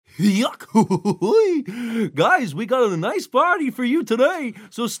Yuck! Guys, we got a nice party for you today,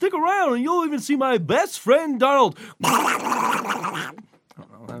 so stick around and you'll even see my best friend Donald.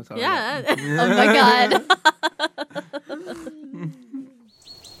 Yeah. Oh my God.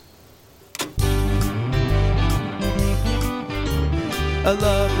 A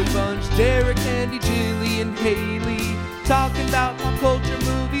lovely bunch, Derek, Andy, Jillian, Haley, talking about pop culture,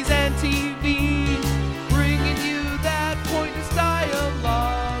 movies, and TV. Bringing you that pointless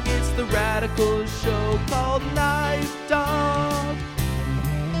dialogue. It's the radical show called Knife Dog.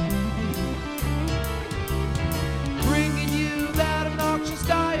 Bringing you that obnoxious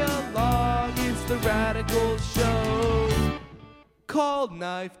dialogue. It's the radical show called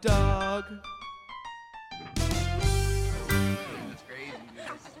Knife Dog.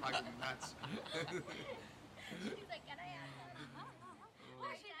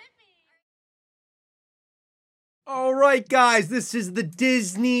 All right, guys, this is the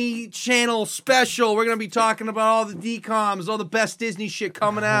Disney Channel special. We're going to be talking about all the DComs, all the best Disney shit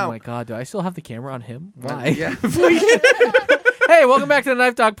coming out. Oh my God, do I still have the camera on him? Why? Yeah. Hey, welcome back to the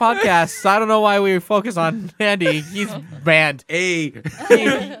Knife Dog podcast. I don't know why we focus on Andy. He's banned. Hey.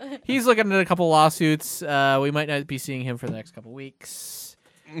 He's looking at a couple lawsuits. We might not be seeing him for the next couple weeks.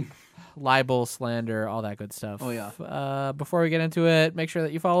 Libel, slander, all that good stuff. Oh, yeah. Before we get into it, make sure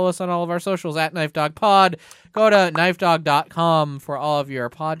that you follow us on all of our socials at KnifeDogPod. Go to KnifeDog.com for all of your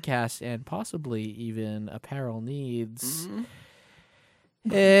podcasts and possibly even apparel needs.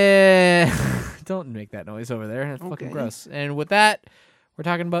 Don't make that noise over there. That's fucking gross. And with that, we're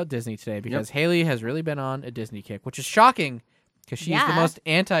talking about Disney today because Haley has really been on a Disney kick, which is shocking because she's the most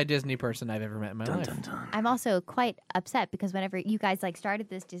anti-Disney person I've ever met in my life. I'm also quite upset because whenever you guys started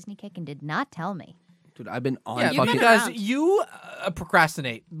this Disney kick and did not tell me. Dude, I've been on fucking... Because you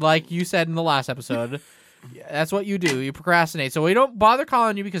procrastinate, like you said in the last episode. That's what you do. You procrastinate. So we don't bother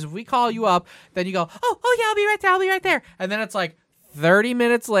calling you because if we call you up, then you go, oh yeah, I'll be right there. And then it's like 30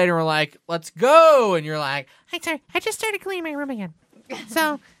 minutes later, we're like, let's go. And you're like, I just started cleaning my room again.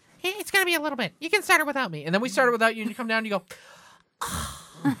 So it's going to be a little bit. You can start it without me. And then we start it without you and you come down and you go,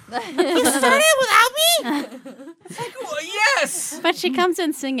 you started without me? It's like, well, yes. But she comes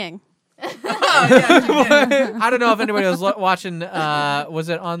in singing. I don't know if anybody was watching. Was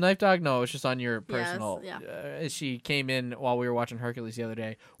it on Knife Dog? No, it was just on your personal. Yes, yeah. She came in while we were watching Hercules the other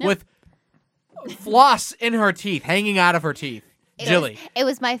day with floss in her teeth, hanging out of her teeth. Jilly. It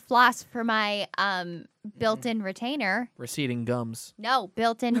was my floss for my built-in retainer. Receding gums. No,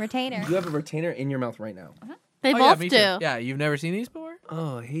 built-in retainer. You have a retainer in your mouth right now. They both me do. Too. Yeah, you've never seen these before?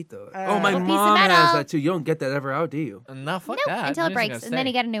 Oh, I hate those. Oh, my A piece of mom has metal. that too. You don't get that ever out, do you? No, fuck Nope, that. until I'm it just breaks, gonna and then say.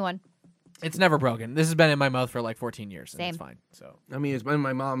 you get a new one. It's never broken. This has been in my mouth for like 14 years. And Same. it's fine. So. I mean, it's been in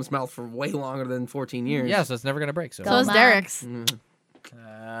my mom's mouth for way longer than 14 years. Yeah, so it's never going to break. So, So is Mom. Derek's.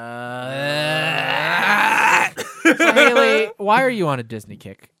 So Haley, why are you on a Disney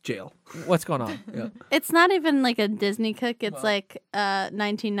kick? Jail. What's going on? Yeah. It's not even like a Disney cook. It's like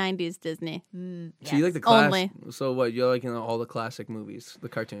 1990s Disney. So you like the class? Only. So what? You like all the classic movies, the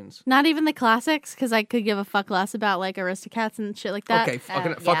cartoons? Not even the classics, because I could give a fuck less about like Aristocats and shit like that. Okay, fuck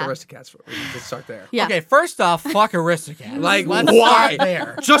yeah. Aristocats. Let's start there. Yeah. Okay, first off, fuck Aristocats. Like, Let's why? start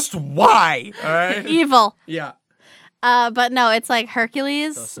there. Just why? All right. Evil. Yeah. But no, it's like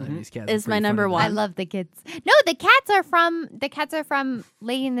Hercules. These cats Is are my pretty number funny. one. I love the kids. No, the cats are from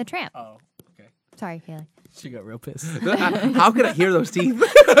Lady and the Tramp. Oh, okay. Sorry, Haley. She got real pissed. How could I hear those teeth?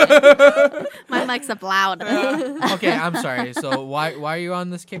 My mic's up loud. Okay, I'm sorry. So why are you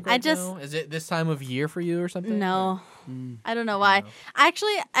on this kick right I just- now? Is it this time of year for you or something? No. I don't know why.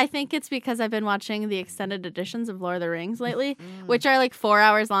 Actually, I think it's because I've been watching the extended editions of Lord of the Rings lately, which are like 4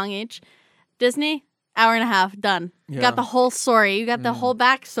 hours long each. Disney, hour and a half, done. You got the whole story. You got the whole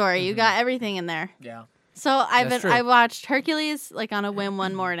backstory. You got everything in there. Yeah. So That's true. I watched Hercules like on a whim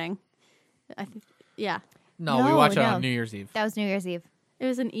one morning. Yeah. No, we No, watched it no. on New Year's Eve. That was New Year's Eve. It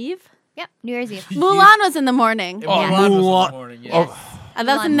was an Eve. Yep, New Year's Eve. Mulan was in the morning. Oh, Yeah. Mulan was in the Mulan. morning, yeah. Oh, And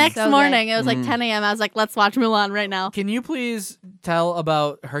that's the Mulan's next so good. morning. It was like 10 a.m. I was like, let's watch Mulan right now. Can you please tell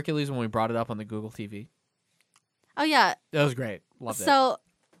about Hercules when we brought it up on the Google TV? Oh, yeah. That was great. Loved it. So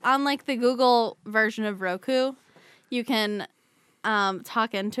on like the Google version of Roku, you can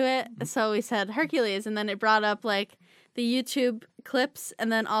talk into it. So we said Hercules, and then it brought up like the YouTube clips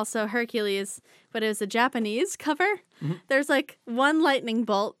and then also Hercules, but it was a Japanese cover. There's like one lightning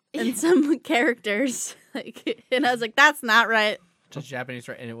bolt and some characters. Like, and I was like, that's not right. Just Japanese,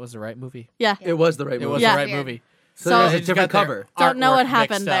 right? And it was the right movie. Yeah. it was the right It movie. was Yeah. the right Weird. movie. So So- there's They a just different got cover. their Don't know artwork what mixed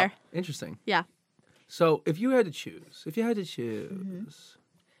happened up. there. Interesting. Yeah. So if you had to choose,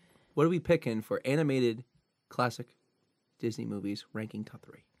 what are we picking for animated classic Disney movies ranking top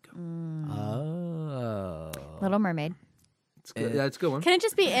 3? Go. Oh. Little Mermaid. It's good. That's a good one. Can it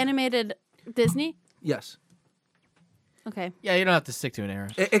just be animated Disney? Yes. Okay. Yeah, you don't have to stick to an era.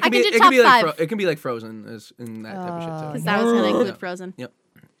 It I can can be. do It can top be like. five. It can be like Frozen in that type of shit Because too. that was going to include Yeah. Frozen. Yep.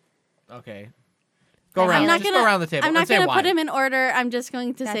 Okay. Go I'm around. not Just go around the table. I'm not and say going to why. put them in order. I'm just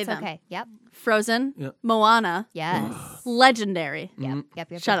going to say That's them. okay. Yep. Frozen, Yep. Moana, Yes. Legendary. Yep. Yep.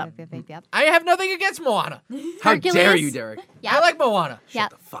 Shut yep, up. Yep. Yep. Yep. I have nothing against Moana. How Hercules? dare you, Derek? Yep. I like Moana. Yep.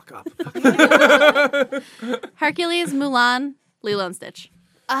 The fuck up. Hercules, Mulan, Lilo and Stitch.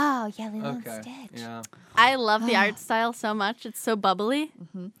 Oh yeah, Lilo and Okay. Stitch. Yeah. I love the art style so much. It's so bubbly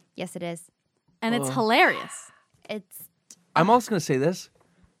Yes, it is. and it's hilarious. It's I'm also gonna say this: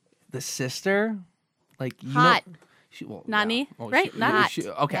 the sister, like you hot. know, she, well, Nani? yeah. Well, Right? she- Nani.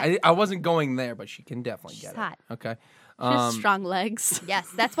 okay, I wasn't going there, but she can definitely She's get hot. it. Okay. She has strong legs. Yes,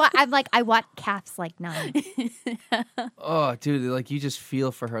 that's why I'm like I want calves like nine. Oh, dude, like you just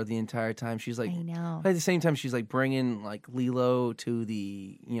feel for her the entire time. She's like, I know. but at the same time, she's like bringing like Lilo to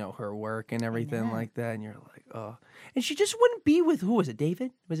the her work and everything like that, and you're like, oh, and she just wouldn't be with who was it?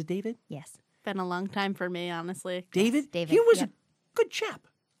 David? Was it David? Yes. Been a long time for me, honestly. David? David, He was yep. a good chap.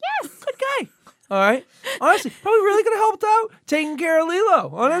 Yes. Good guy. All right. Honestly, probably really could have helped out taking care of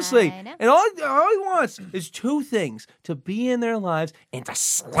Lilo. Honestly. I know. And all he wants is two things: to be in their lives and to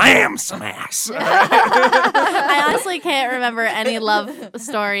slam some ass. I honestly can't remember any love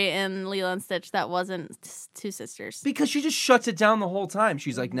story in Lilo and Stitch that wasn't two sisters. Because she just shuts it down the whole time.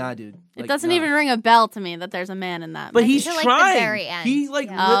 She's like, nah, dude. It Like, doesn't nah. even ring a bell to me that there's a man in that. But movie. he's Until, like, trying. the very end. He like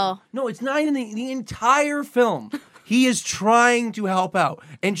Yeah. no, it's not in the entire film. He is trying to help out,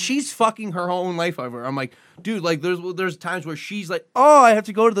 and she's fucking her own life over. I'm like, dude, like there's times where she's like, oh, I have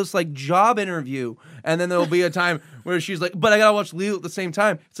to go to this like job interview, and then there'll be a time where she's like, but I gotta watch Leo at the same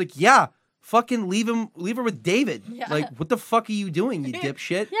time. It's like, yeah, fucking leave her with David. Like, what the fuck are you doing, you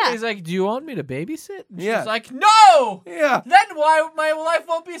dipshit? Yeah. He's like, do you want me to babysit? And Yeah. She's like, no! Yeah, Then why my life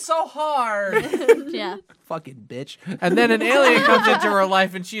won't be so hard? Yeah. fucking bitch. And then an alien comes into her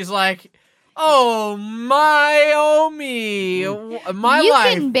life and she's like, oh me. My you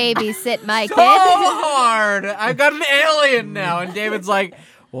life can babysit my so kid. hard. I've got an alien now. And David's like,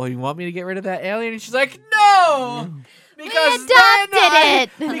 well, you want me to get rid of that alien? And she's like, no. Because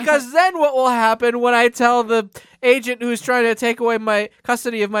because then what will happen when I tell the agent who's trying to take away my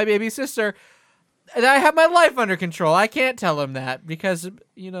custody of my baby sister that I have my life under control? I can't tell him that because,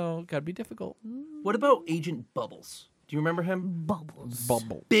 gotta be difficult. What about Agent Bubbles? Do you remember him? Bubbles.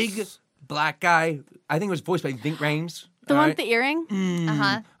 Bubble. Big black guy. I think it was voiced by Ving Rhames. The All one right? with the earring?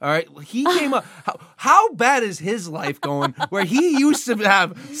 Uh-huh. All right, he came up. How bad is his life going? Where he used to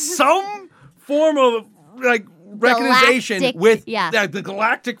have some form of like recognition Galactic- with yeah. the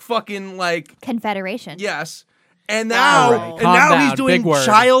galactic fucking like Confederation. yes, and now Right. Calm he's down, doing big word.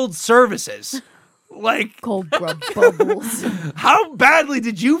 child services. Like, Cobra Bubbles. how badly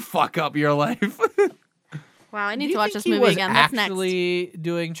did you fuck up your life? Wow, I need Do to you watch think this he movie was again. What's next? actually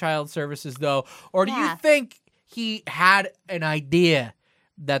doing child services though, or do you Yeah. think he had an idea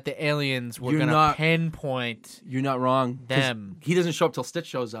that the aliens were You're gonna not- pinpoint? You're not wrong. 'Cause Them. He doesn't show up till Stitch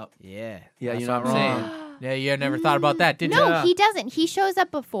shows up. Yeah, Yeah, that's you're not what I'm saying. wrong. Yeah, you never thought about that, did No, you? Yeah. he doesn't. He shows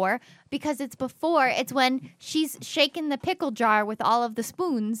up before because it's when she's shaking the pickle jar with all of the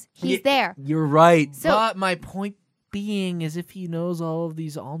spoons. He's there. You're right. So But my point being is, if he knows all of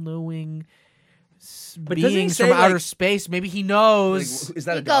these all-knowing But doesn't he beings say, from outer like- space, maybe he Like, knows. is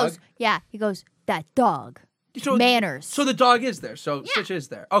that a he dog? goes, he goes, that dog. So- Manners. So the dog is there. So Stitch is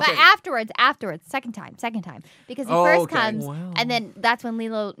there. Okay. But afterwards, second time. Because he Oh, first okay. comes, Wow. and then that's when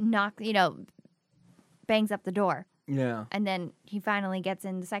Lilo bangs up the door. yeah. And then he finally gets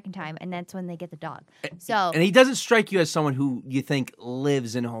in the second time, and that's when they get the dog. So, And he doesn't strike you as someone who you think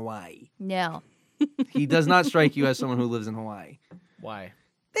lives in Hawaii. no. He does not strike you as someone who lives in Hawaii. Why?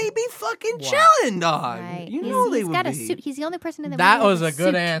 They be fucking Wow. chilling, dog. Right. You He's- know they he's would got be. a suit. He's the only person in the That movie was with a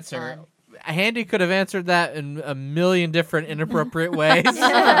good suit answer. on. Handy could have answered that in a million different inappropriate ways. They be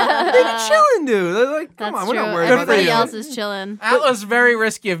chilling, dude. They're like, come That's on, we're true. not worried Good about for Everybody you. that. else is chilling. That was very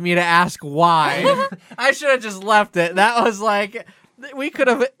risky of me to ask why. I should have just left it. That was like, we could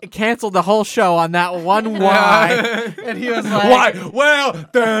have canceled the whole show on that one why. And he was like, Why? Well,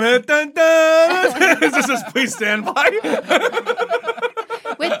 dun, dun, dun. This is please stand by.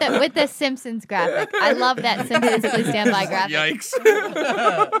 With the Simpsons graphic. I love that Simpsons Please Stand By graphic. Yikes.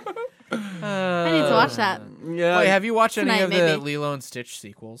 I need to watch that. Yeah. Wait, have you watched any Tonight, of the maybe. Lilo and Stitch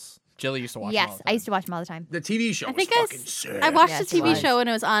sequels? Jilly used to watch them all Yes, the I time. used to watch them all the time. the TV show I was think fucking sick. I watched Yes, the it TV was. show when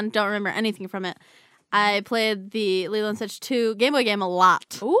it was on. Don't remember anything from it. I played the Lilo and Stitch 2 Game Boy game a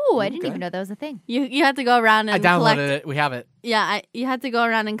lot. Ooh, I didn't even know that was a thing. You had to go around I and downloaded collect. it. We have it. Yeah, you had to go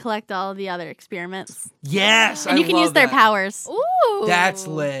around and collect all the other experiments, Yes, and you can use their powers. Ooh, That's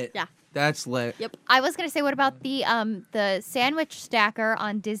lit. Yeah. That's lit. I was gonna say, what about the sandwich stacker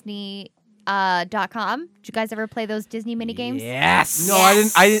on Disney .com? Did you guys ever play those Disney mini games? Yes. No,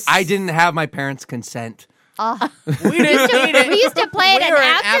 I didn't have my parents' consent. We didn't need it. We used to play it We in were in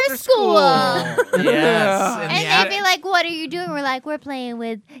after school. Yes. And they'd be like, "What are you doing?" We're like, "We're playing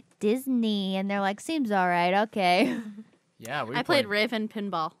with Disney," and they're like, "Seems all right, okay." Yeah, we I played Raven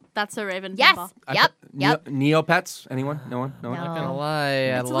Pinball. That's a Raven Yes. Pinball. Yep. Neopets? Anyone? No one? No one? No. Not gonna lie,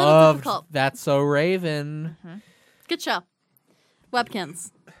 I It's a little loved difficult. That's So Raven. Good show. Webkins.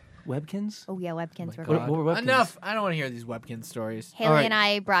 Webkins? Oh yeah, Webkins were God. good. What were Webkins? Enough. I don't want to hear these Webkin stories. Haley Alright. and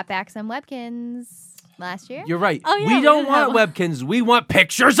I brought back some Webkins last year. You're right. Oh, yeah, we we don't did want have Webkins. We want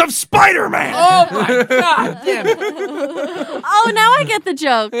pictures of Spider-Man. Oh my god, damn it. Oh, now I get the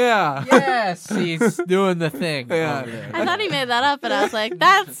joke. Yeah. Yes, he's doing the thing. Yeah. over there. I thought he made that up, and I was like,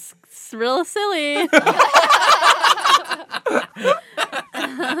 that's real silly.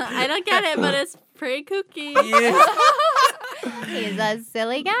 I don't get it, but it's pretty kooky. Yeah. He's a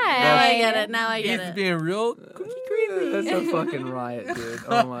silly guy. Now I get it. Now I He's get it. being real cookie crazy. That's a fucking riot, dude.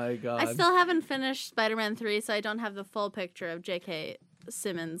 Oh my god. I still haven't finished Spider-Man 3, so I don't have the full picture of J.K.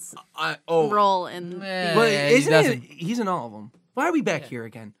 Simmons' role in Yeah. the But he isn't doesn't. it? He's in all of them. Why are we back here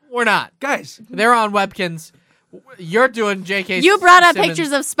again, We're not. guys? They're on Webkins. You're doing JK. You brought up Simmons.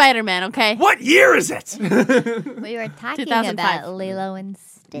 pictures of Spider-Man, okay? What year is it? We were talking 2005. about Lilo and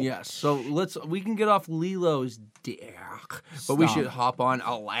Stitch. Yes. So we can get off Lilo's dick, but we should hop on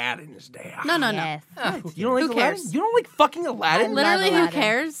Aladdin's dick. No. Yes. You don't like Who Aladdin? cares? You don't like fucking Aladdin? Literally, who Aladdin.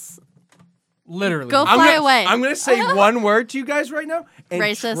 cares? Literally. Go I'm fly gonna, away. I'm gonna say one word to you guys right now and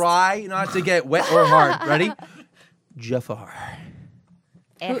Racist. try not to get wet or hard. Ready? Jafar.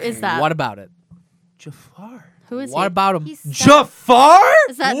 Who is that? What about it? Jafar. Who is What he? about him? He's so Jafar?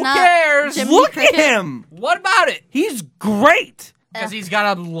 Is that Who not cares? Jiminy Look Cricket? at him. What about it? He's great. Because he's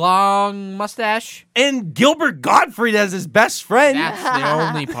got a long mustache. And Gilbert Gottfried as his best friend. That's the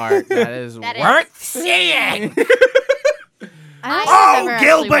only part that is That is- worth seeing. I don't think I've Oh, ever actually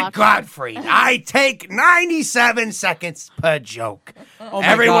Gilbert watched it. Gottfried. I take 97 seconds per joke. Oh my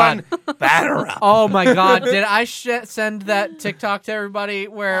Everyone, God. batter up. Oh my god, did I send that TikTok to everybody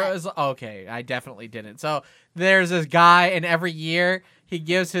where it was okay, I definitely didn't. So there's this guy and every year he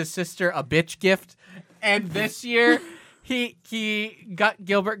gives his sister a bitch gift and this year he got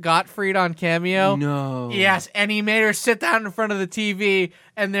Gilbert Gottfried on Cameo. No. Yes, and he made her sit down in front of the TV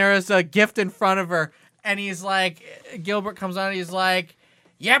and there is a gift in front of her and he's like Gilbert comes on and he's like,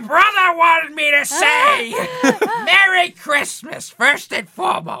 your brother wanted me to say Merry Christmas first and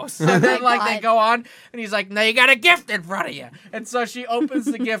foremost. And then like they go on and he's like, now you got a gift in front of you. And so she opens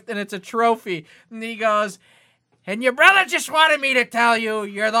the gift and it's a trophy. And he goes, and your brother just wanted me to tell you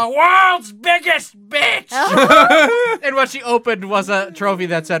you're the world's biggest bitch. And what she opened was a trophy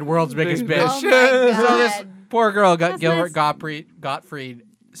that said world's biggest bitch. Oh my So this God. poor girl got That's Gilbert nice. Gottfried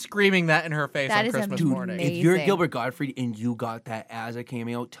screaming that in her face That on is Christmas amazing. morning. If you're Amazing. Gilbert Gottfried and you got that as a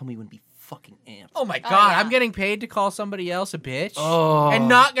cameo, tell me you wouldn't be fucking amped. Oh my god, yeah. I'm getting paid to call somebody else a bitch Oh. and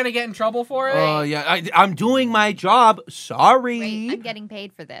not gonna get in trouble for it. Oh, yeah. I'm doing my job. Sorry. Great. I'm getting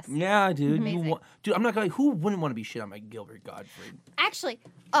paid for this. Yeah, dude. Amazing. Dude, I'm not gonna. Who wouldn't want to be shit on my Gilbert Gottfried? Actually,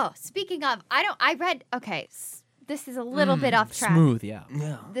 speaking of, I read, okay, this is a little bit off track. Smooth, yeah.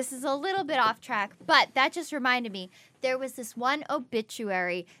 Yeah. This is a little bit off track, but that just reminded me. There was this one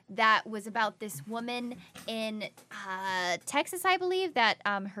obituary that was about this woman in Texas, I believe, that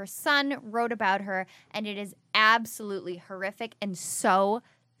her son wrote about her, and it is absolutely horrific and so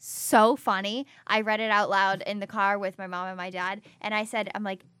funny. I read it out loud in the car with my mom and my dad, and I said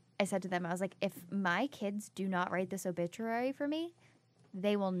to them, I was like, if my kids do not write this obituary for me,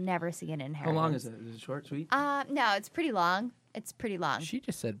 they will never see an inheritance. How long is it? Is it short, sweet? No, it's pretty long. It's pretty long. She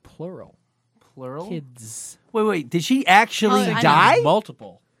just said plural. Plural? Kids. Wait. Did she actually Oh, I die?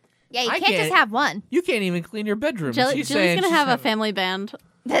 Multiple. Yeah, you I can't just can't- have one. You can't even clean your bedroom. Julie's gonna have a family band,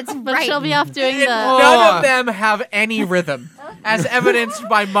 That's but right. she'll be off doing the. None of them have any rhythm, as evidenced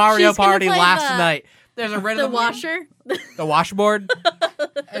by Mario She's gonna Party play last the- night. There's a The rhythm. washer. The washboard.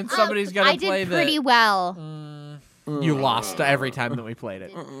 And somebody's gonna I play did pretty the. well. You lost every time that we played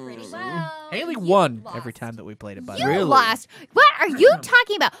it. Did pretty well. Haley You won lost. every time that we played it. By the You way. Really? lost. What are you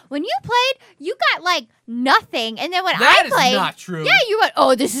talking about? When you played, you got like nothing, and then when That I is played, not true. yeah, you went,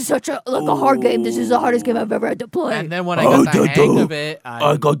 oh, this is such a hard game. This is the hardest game I've ever had to play. And then when I got the hang of it,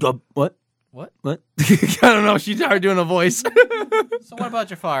 I got the what? What? I don't know. She started doing a voice. So what about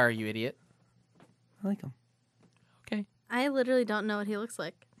Jafar, you idiot? I like him. Okay. I literally don't know what he looks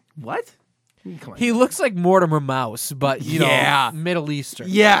like. What? Come on. He looks like Mortimer Mouse, but you Yeah. know, Middle Eastern.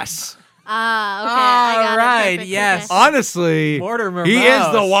 Yes. Ah, okay. I got All it. right, Perfect, yes. okay. Honestly, Mortimer he Mouse.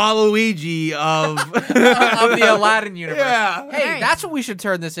 is the Waluigi of of the Aladdin universe. Yeah. Hey, Alright. that's what we should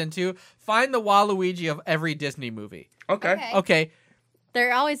turn this into. Find the Waluigi of every Disney movie. Okay. Okay,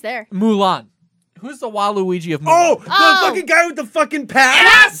 They're always there. Mulan. Who's the Waluigi of Mulan? Oh, the Oh. fucking guy with the fucking pad.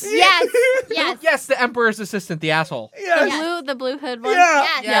 Yes, yes, yes. Yes, the Emperor's assistant, the asshole. Yes. The blue hood one. Yeah.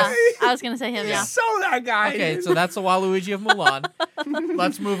 Yes. Yeah. I was gonna say him. Yeah. So that guy. Okay, so that's the Waluigi of Mulan.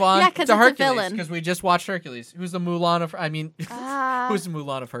 Let's move on Yeah, 'cause to it's a Hercules villain. because we just watched Hercules. Who's the Mulan of? I mean, Ah. who's the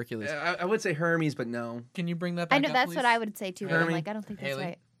Mulan of Hercules? I would say Hermes, but no. Can you bring that back I know up, that's please? what I would say too. But I'm Hermie. like, I don't think that's Haley?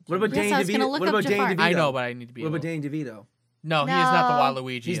 right. What about Yes, Danny I was gonna DeVito? look What up about Danny Jafar. DeVito? I know, but I need to be. What about able- Danny DeVito? No, he is not No. the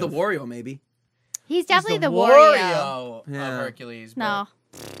Waluigi. He's the of- Wario, maybe. He's definitely He's the Wario. of Yeah. Hercules. No.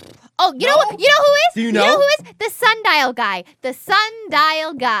 Oh, you know who is? Do you know know? who is? The sundial guy. The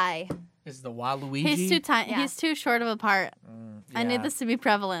sundial guy. Is the Waluigi? He's too tiny. Yeah. He's too short of a part. I need this to be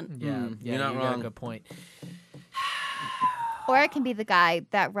prevalent. Yeah, you're not you got wrong. a good point. Or it can be the guy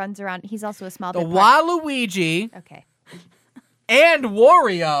that runs around. He's also a small The bit part. Waluigi Okay. and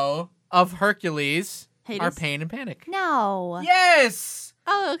Wario of Hercules Hades? are Pain and Panic. No. Yes.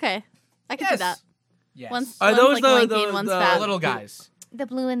 Oh, okay. I can Yes. see that. Yes. One's, Are one's those like the- lanky the- and one's the fat. little guys. The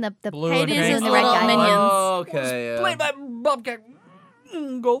blue and the Blue Hades and is pink. the little guy. minions. Oh, okay. Played by Bobcat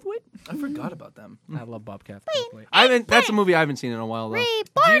Goldthwait. I forgot about them. I love Bobcat Goldthwait. I haven't. That's a movie I haven't seen in a while though. Do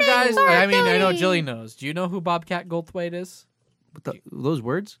Reporting you guys? for I mean, I know duty. Jilly knows. Do you know who Bobcat Goldthwait is? What the, those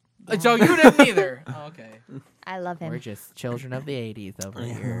words? So you didn't either. Oh, okay. I love him. We're just children of the '80s over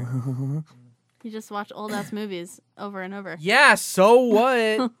here. You just watch old ass movies over and over. Yeah. So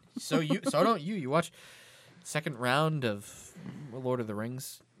what? So don't you? You watch second round of Lord of the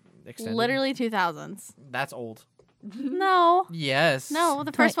Rings extended. Literally 2000s. That's old. No. Yes. No,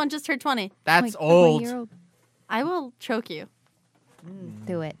 the first one just turned 20. That's 20 old. year old. I will choke you.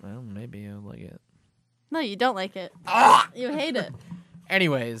 Do it. Well, maybe I'll like it. No, you don't like it. You hate it.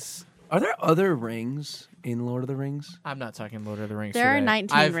 Anyways, Are there other rings in Lord of the Rings? I'm not talking Lord of the Rings. There are today.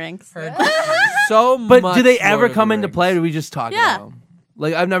 19 I've rings. heard so much. But do they ever Lord of come the into Rings. play? Or do we just talk Yeah. about them?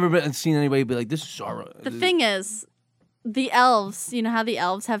 Like I've never seen anybody be like, "This is Sauron." The thing is, the elves, you know how the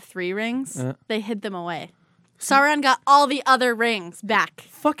elves have 3 rings? Uh. They hid them away. Sauron got all the other rings back.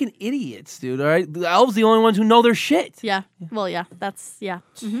 Fucking idiots, dude. All right, the elves the only ones who know their shit. Yeah. Well, yeah. That's, yeah.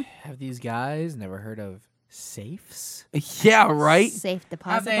 Have these guys never heard of safes? Yeah, right. Safe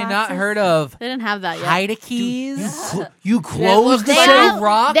deposit Have they boxes. not heard of They didn't have that yet. hide keys? You close the They like safe. all, a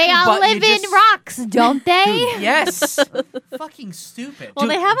rock, they all but you live in just- rocks, don't they? Yes. Fucking stupid. Well,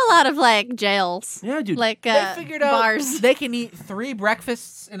 they have a lot of, like, jails. Yeah, dude. Like, They figured out bars. they can eat 3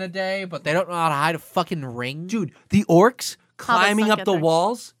 breakfasts in a day, but they don't know how to hide a fucking ring. Dude, the orcs How they climbing suck up at the their-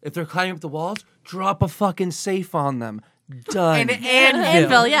 walls. If they're climbing up the walls, drop a fucking safe on them. Done. An anvil.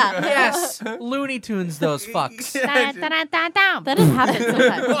 Anvil, yeah. Yes. Looney Tunes, those fucks. Dun, dun, dun, dun, dun. That didn't happen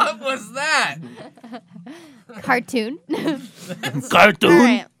sometimes. What was that? Cartoon. Cartoon. All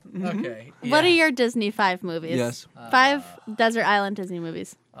right. Okay. What are yeah. your Disney 5 movies? Yes. 5 Desert Island Disney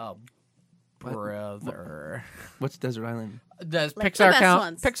movies. Oh, brother. What's Desert Island? Does Like Pixar the best count?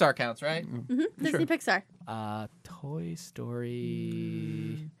 ones. Pixar counts, right? Disney Pixar. Toy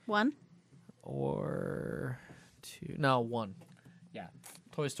Story 1. or 2? No, 1. Yeah,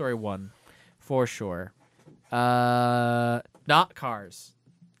 Toy Story 1 for sure. Not Cars.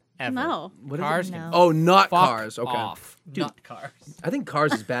 Ever. No. What is Cars it? can No. Oh, not fuck Cars. Okay. off. Not Cars. I think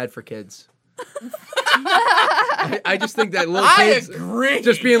Cars is bad for kids. I just think that little I kids agree.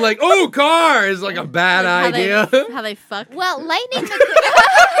 just being like, "Oh, Cars," is like a bad Like idea. How they fuck. Well, Lightning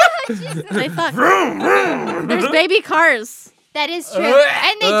McQueen. They fuck. There's baby cars. That is true.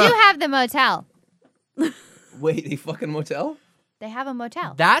 And they do have the motel. Wait, a fucking motel? They have a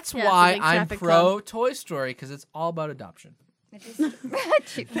motel. That's Yeah, it's a why big I'm traffic pro Toy Story because it's all about adoption. That is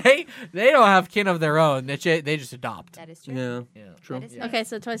true. They don't have kin of their own. They just adopt. That is true. Yeah, Yeah. true. That is true. Okay,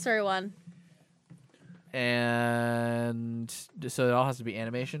 so Toy Story 1. And so it all has to be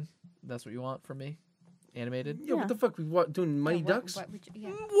animation. That's what you want from me, animated. Yeah, Yeah. what the fuck? We doing Money Yeah, Ducks? what would you-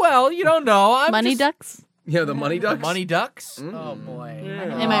 yeah. Well, you don't know. I'm Money just- Ducks? Yeah, the Money Ducks. Money Ducks. Mm. Oh boy.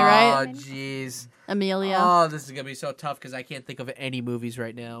 Yeah. Am I right? Oh jeez. Amelia. Oh, this is gonna be so tough because I can't think of any movies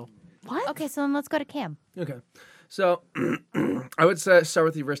right now. What? Okay, so then let's go to Cam. Okay, so I would say start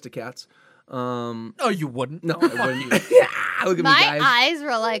with the Aristocats. No, you wouldn't. No, I wouldn't. Yeah, look at me, My guys. eyes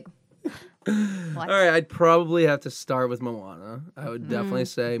were like, what? All right, I'd probably have to start with Moana. I would definitely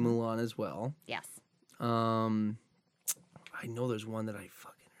say Mulan as well. Yes. I know there's one that I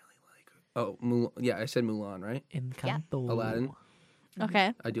fucking really like. Oh, yeah, I said Mulan, right? Encanto. Aladdin.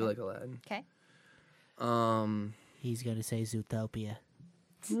 Okay. I do like Aladdin. Okay. He's gonna say Zootopia.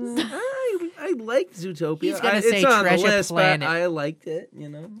 I liked Zootopia. He's gonna it's say not on the Treasure list, but Planet. I liked it. You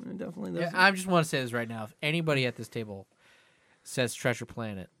know, definitely. Yeah, I just want to say this right now. If anybody at this table says Treasure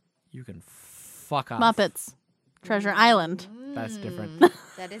Planet, you can fuck off. Muppets. Treasure Island. That's different.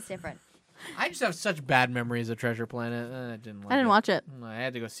 That is different. I just have such bad memories of Treasure Planet. I didn't like I didn't watch it. I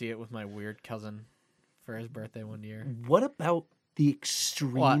had to go see it with my weird cousin for his birthday one year. What about the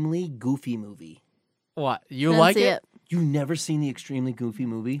extremely goofy movie? What? You Didn't like see it? You never seen the extremely goofy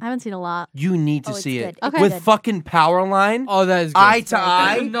movie? I haven't seen a lot. You need to Oh, it's see good. it. It's Okay. With good. fucking Powerline, Oh, that is good. eye to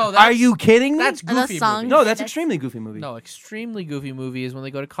eye. No, Are that's- you kidding me? That's Are those goofy songs? movie. no, that's That's- extremely goofy movie. No, extremely goofy movie is when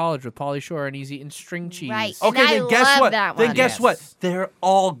they go to college with Pauly Shore and he's eating string cheese. Right. Okay, And I then guess love what? that Then one. guess Yes. what? They're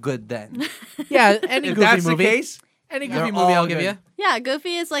all good then. Yeah, any If goofy that's movie. the case, Any They're goofy movie I'll all give good. you. Yeah,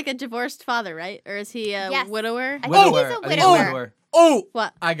 Goofy is like a divorced father, right? Or is he a Yes. widower? I think Widower. he's a I think widower. Widower. Oh,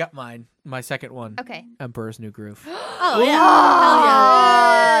 What? I got mine. My second one. Okay. Emperor's New Groove. Oh, yeah.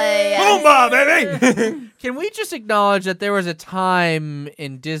 Hell yeah. Boomba, baby. Can we just acknowledge that there was a time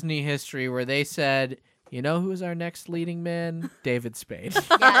in Disney history where they said, you know who's our next leading man? David Spade.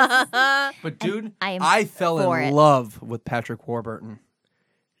 Yes. But dude, I am I fell for in it. love with Patrick Warburton.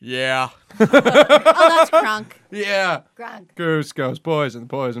 Yeah. Oh, that's Kronk. Yeah. Gronk. Goose goes poison.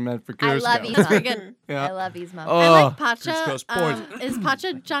 Poison meant for I goose love goes. That's pretty Yzma. good. Yeah. I love Yzma. Oh, I like Goose Pacha. goes poison. Is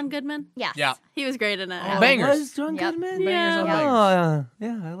Pacha John Goodman? Yes. Yeah. He was great in it. Oh, Bangers. Was John Yep. Goodman? Yeah. on Yep. Oh,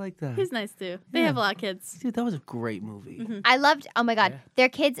 yeah, I like that. He's nice too. They Yeah. have a lot of kids. Dude, that was a great movie. I loved. Oh my God, Yeah. their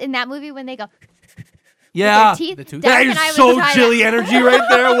kids in that movie when they go Yeah. their teeth. The tooth. That Derek is and I would so try chilly to- energy right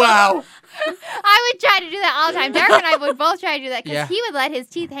there. Wow. I would try to do that all the time. Derek and I would both try to do that because Yeah. he would let his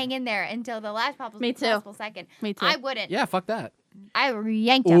teeth hang in there until the last Me too. possible second. Me too. I wouldn't. Yeah, fuck that. I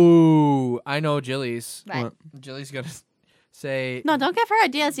yanked him. Ooh, I know Jilly's. Right. What? Jilly's going to say... No, don't give her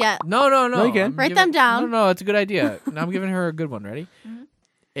ideas yet. No. No, you can. I'm Write giving- them down. No, it's a good idea. Now I'm giving her a good one. Ready? Mhm.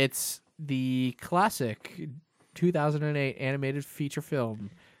 It's the classic 2008 animated feature film,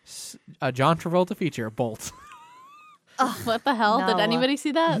 a John Travolta feature, Bolt. What the hell? Did No. anybody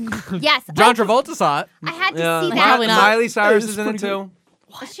see that? Yes. John Travolta saw it. I had to Yeah. see Probably that. not. Miley Cyrus It's is in it pretty good.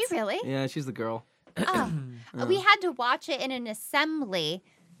 too. Is she really? Yeah, she's the girl. Oh. We had to watch it in an assembly.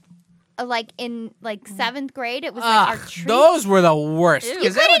 Like in seventh grade, it was like our treat. Those were the worst. Ew. You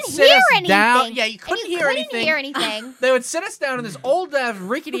Because they would couldn't sit hear us anything. down. Yeah, you And couldn't you hear couldn't anything. hear anything. They would sit us down in this old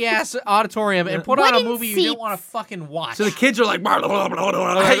rickety ass auditorium and put on a Wooden movie you seats. didn't want to fucking watch. So the kids are like, blah, blah, blah, blah,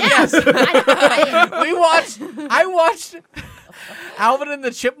 blah, blah. Yes. I- I watched Alvin and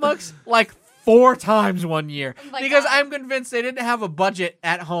the Chipmunks like 4 times one year Oh my because God. I'm convinced they didn't have a budget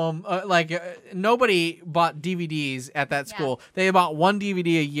at home. Nobody bought DVDs at that Yeah. school. They bought one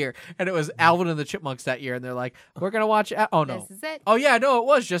DVD a year, and it was Alvin and the Chipmunks that year. And they're like, "We're gonna watch." Oh no! This is it. Oh yeah, no, it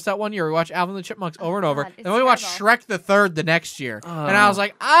was just that one year. We watched Alvin and the Chipmunks over and over. God, it's Then we watched terrible. Shrek the Third the next year, and I was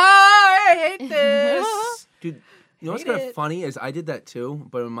like, I hate this. Dude, you know what's Hate kind of it. funny is I did that too,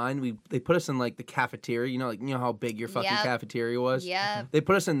 but in mine they put us in like the cafeteria. You know how big your fucking Yep. cafeteria was. Yep. They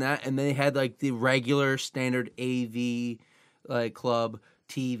put us in that, and they had like the regular standard AV, like club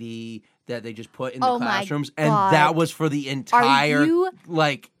TV that they just put in the Oh my classrooms, and God. that was for the entire you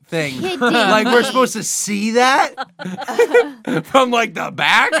like thing. kidding Like we're me? supposed to see that from like the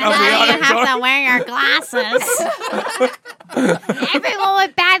back of the auditorium. wear your glasses. Everyone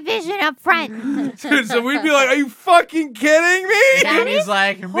with bad vision up front. Dude, so we'd be like, "Are you fucking kidding me?" That And he's is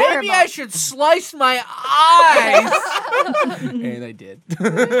like, maybe horrible. I should slice my eyes. And I did.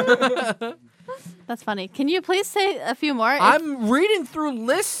 That's funny. Can you please say a few more? I'm reading through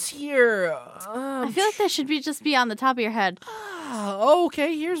lists here. I feel like they should be on the top of your head.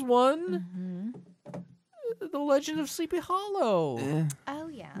 Okay, here's one. Mm-hmm. The Legend of Sleepy Hollow. Oh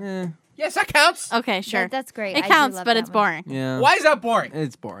yeah. Yeah. Yes, that counts. Okay, sure. That's great. It I do counts, love but that it's one. boring. Yeah. Why is that boring?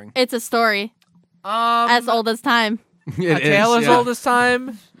 It's boring. It's a story as old as time. A tale as old as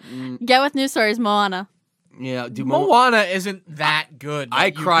time. Get with news stories, Moana. Yeah, dude, Moana isn't that good. I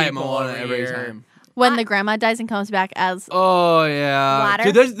like you cry at people Moana over every here. time. When the grandma dies and comes back as Oh yeah,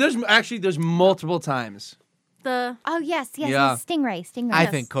 Water? dude. There's multiple times. the. Oh yes, yes, Yeah. yes. Stingray. I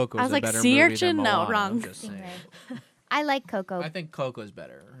Yes. think Coco's I was a like, better sea movie urchin? than No, Moana. wrong. I'm just saying. Stingray. I like Coco. I think Coco's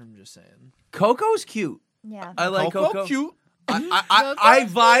better. I'm just saying. Coco's cute. Yeah. I like Coco. cute. I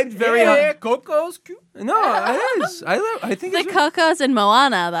vibed very. Yeah, Coco's cute. No, it is. I think The it's. Cocos in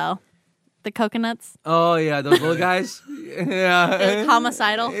Moana, though. The coconuts. Oh yeah, those little guys. Yeah. The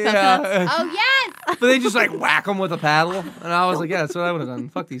homicidal coconuts. Yeah. Oh yes. But they just like whack them with a paddle, and I was like, yeah, that's what I would have done.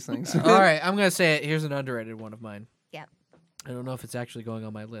 Fuck these things. All right, I'm gonna say it. Here's an underrated one of mine. Yep. I don't know if it's actually going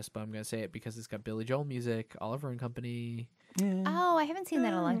on my list, but I'm gonna say it because it's got Billy Joel music, Oliver and Company. Yeah. Oh, I haven't seen that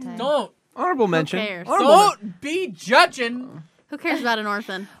in a long time. Don't Honorable mention. cares? don't be judging. Who cares about an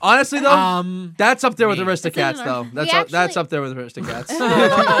orphan? Honestly, though, that's up there with me. Aristocats, It's in though. our- That's actually- up there with Aristocats. We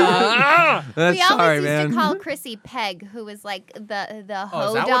That's always sorry, used man. to call Chrissy Peg, who was like the Oh, is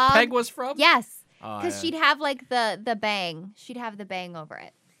hoe that dog. what Peg was from? Yes, Oh, because yeah. she'd have like the bang. She'd have the bang over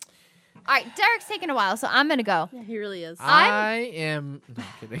it. All right, Derek's taking a while, so I'm gonna go. Yeah, he really is. I am. No, I'm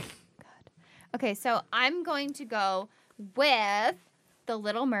kidding. Okay, so I'm going to go with The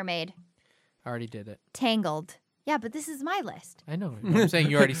Little Mermaid, I already did it. Tangled. Yeah, but this is my list. I know. I'm saying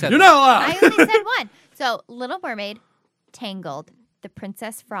you already said. You're that. not allowed. I only said one. So Little Mermaid, Tangled, The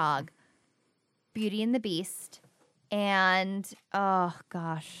Princess Frog, Beauty and the Beast, and oh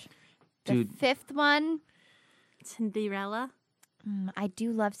gosh, the Dude. fifth one. Cinderella. I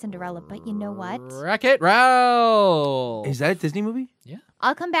do love Cinderella, but you know what? Wreck-It Ralph. Is that a Disney movie?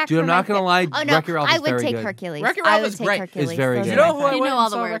 I'll come back. Dude, for I'm my not gonna fifth- lie, Oh no, Wreck-It Ralph I is would very take good. Hercules. Wreck-It I Ralph would is take great. Hercules. It's very Those good. You are know my who I five. You went know all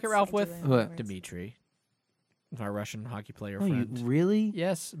and the saw words. Wreck-It Ralph with? I do know What? the words. Dimitri, our Russian hockey player Oh, you friend. really?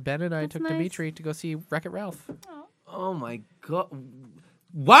 Yes, Ben and I That's took nice. Dimitri to go see Wreck-It Ralph. Oh my god.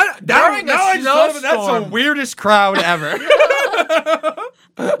 What? During a now I just thought of it, that's the snowstorm. weirdest crowd ever.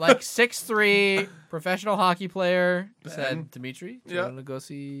 Like 6'3", professional hockey player said, Dimitri, do you Yeah. want to go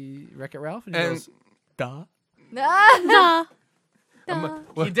see Wreck-It Ralph? And he And- goes, duh. Duh.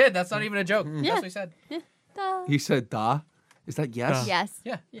 He did. That's not even a joke. Yeah. That's what he said. Duh. He said, "Da." Is that yes? Yes.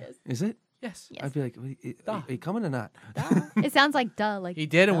 Yeah. Yes. Is it? Yes. Yes. I'd be like, wait, Da. are you coming or not? It sounds like duh. Like He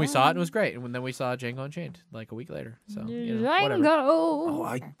did, and we saw it, and it was great. And then we saw Django Unchained like a week later. So, you know, whatever. Oh,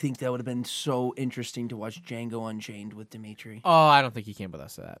 I think that would have been so interesting to watch Django Unchained with Dimitri. Oh, I don't think he came with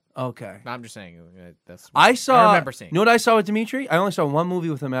us to that. Okay. I'm just saying. That's. I saw. I remember seeing. You know what I saw with Dimitri? I only saw one movie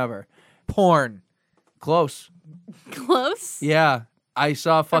with him ever. Porn. Close. Close. Yeah. I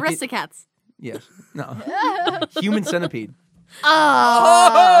saw fucking. Aristocats. Yes. No. Human Centipede. oh.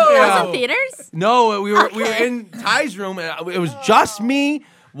 That Yeah. was in theaters? No, we were in Ty's room, and it was just me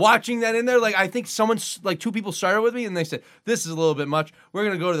watching that in there. Like I think two people started with me, and they said, "This is a little bit much. We're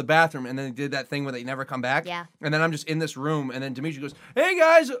gonna go to the bathroom," and then they did that thing where they never come back. Yeah. And then I'm just in this room, and then Dimitri goes, "Hey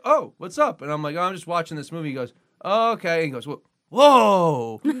guys, oh, what's up?" And I'm like, "Oh, I'm just watching this movie." He goes, "Oh, okay." And he goes,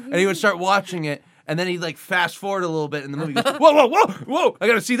 "Whoa!" And he would start watching it. And then he'd like fast forward a little bit in the movie. He goes, whoa, whoa, whoa, whoa! I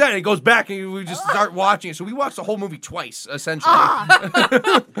gotta see that. And he goes back and we just start watching it. So we watched the whole movie twice, essentially.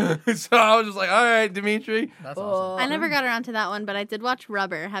 So I was just like, all right, Dimitri. That's awesome. I never got around to that one, but I did watch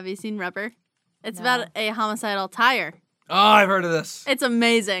Rubber. Have you seen Rubber? It's No. about a homicidal tire. Oh, I've heard of this. It's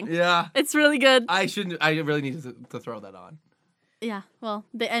amazing. Yeah. It's really good. I really need to throw that on. Yeah, well,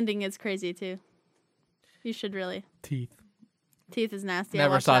 the ending is crazy too. You should really. Teeth. Teeth is nasty. I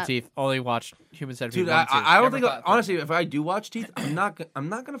Never watched saw that. Teeth. Only watched Human Centipede. Dude, 1, 2. I don't Never think, thought- honestly, if I do watch Teeth, I'm not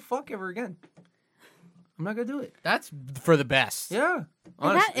gonna fuck ever again. I'm not gonna do it. That's for the best. Yeah. It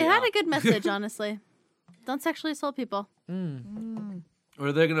Honestly, had a good message, honestly. Don't sexually assault people.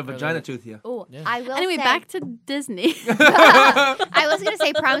 Or they're gonna vagina tooth you. Oh, Yeah. I will. Anyway, say, back to Disney. I was gonna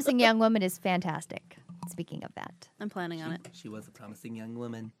say, Promising Young Woman is fantastic. Speaking of that, I'm planning on it. She was a promising young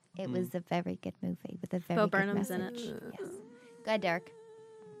woman. it was a very good movie with a very Bo good Burnham's message. in it. Yes. Go ahead, Derek.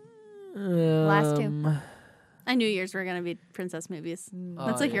 Last two. I knew yours were gonna be princess movies. Oh,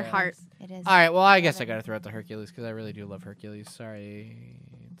 That's like your yeah. heart. It is. All right. Well, I guess I gotta throw out the Hercules because I really do love Hercules. Sorry,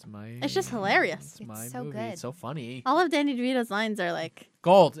 it's my. It's just hilarious. It's my so movie. good. It's so funny. All of Danny DeVito's lines are like,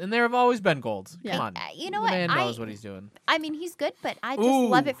 Gold, and there have always been golds. Yeah. Come on. You know the what? man knows what he's doing. I mean, he's good, but I just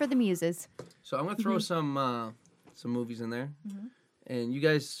love Ooh. it for the muses. So I'm gonna throw some movies in there, and you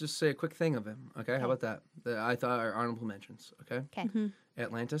guys just say a quick thing of him. Okay, how about that? That I thought are honorable mentions. Okay, Okay.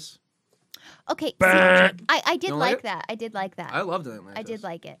 Atlantis. Okay. see, Bah. I did don't like like it? that. I did like that. I loved Atlantis. I did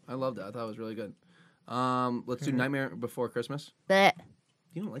like it. I loved it. I thought it was really good. Let's do Nightmare Before Christmas. But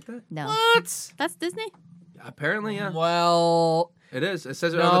You don't like that? no. What? that's Disney? Apparently, yeah. Well, It is. It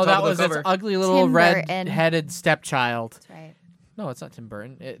says it on no, the top that of was the its cover. ugly little Tim Burton. red-headed stepchild. That's right. No, it's not Tim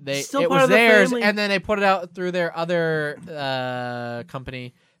Burton. It Still part was of the theirs, family. and then they put it out through their other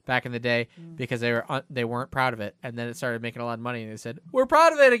company back in the day because they weren't proud of it, and then it started making a lot of money, and they said we're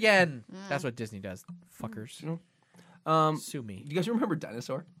proud of it again. That's what Disney does, fuckers. Sue me. Do you guys remember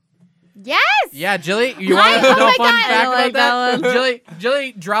Dinosaur? Yes. Yeah, Jilly, you want to Oh know my a fun God. fact I about like that? that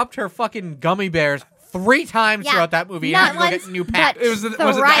Jilly dropped her fucking gummy bears 3 times Yeah, throughout that movie. not and had to go once, get new but packs. Was it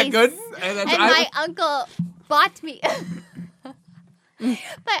that Thrice. good? And then And my uncle bought me.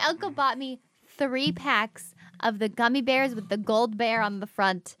 My uncle bought me 3 packs of the gummy bears with the gold bear on the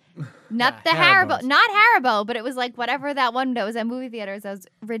front. Not the Haribo. Not Haribo, but it was like whatever that one that was at movie theaters. That was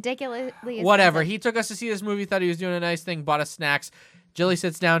ridiculously Whatever. expensive. He took us to see this movie, thought he was doing a nice thing, bought us snacks. Jilly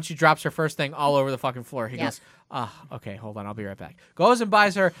sits down, she drops her first thing all over the fucking floor. He goes, okay, hold on, I'll be right back. Goes and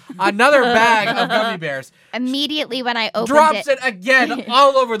buys her another bag of gummy bears. Immediately when I opened Drops it again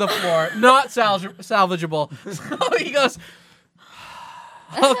all over the floor. Not salvageable. So he goes,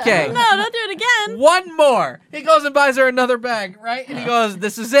 okay. No, don't do it again. One more. He goes and buys her another bag, right? And he goes,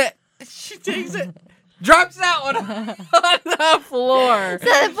 this is it. She takes it. Drops that one on the floor.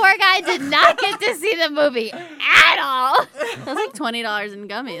 So the poor guy did not get to see the movie at all. That was like $20 in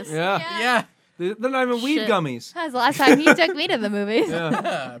gummies. Yeah. They're not even weed Shit. gummies. That was the last time he took me to the movies.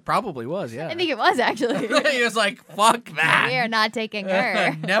 Probably was, yeah. I think it was actually. He was like, fuck that. We are not taking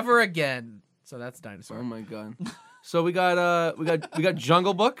her. Never again. So that's Dinosaur. Oh my god. So we got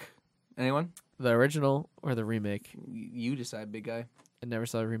Jungle Book. Anyone? The original or the remake? You decide, big guy. I never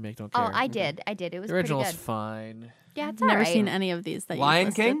saw the remake, don't care. Oh, I did. It was The original's pretty good. fine. Yeah, it's Never alright. seen any of these that you Lion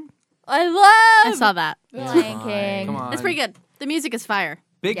listed. King. I love I saw that. Lion fine. King. Come on. It's pretty good. The music is fire.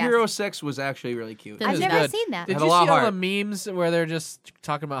 Big Yes. Hero 6 was actually really cute. It I've was never good. seen that. Did Had you a see lot all of the memes where they're just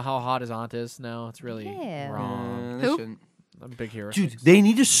talking about how hot his aunt is? No, it's really Ew. wrong. They Who? shouldn't. I'm a big hero. Dude, they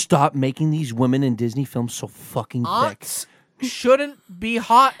need to stop making these women in Disney films so fucking thick. Aunts shouldn't be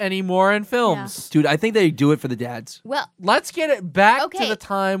hot anymore in films. Dude, I think they do it for the dads. Well, Let's get it back to Okay. the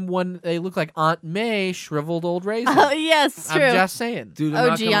time when they look like Aunt May, shriveled old raisin. Oh, yes, true. I'm just saying. Dude, I'm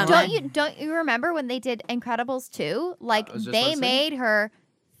not OG coming on around. don't you remember when they did Incredibles 2? Like I was just they listening. made her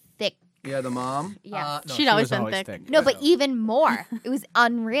thick. Yeah, the mom. Yeah. No, She'd she always was been thick. No, but even more. It was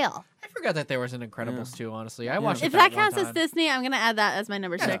unreal. I forgot that there was an Incredibles too. Honestly, I watched. If it that one counts as time. Disney, I'm going to add that as my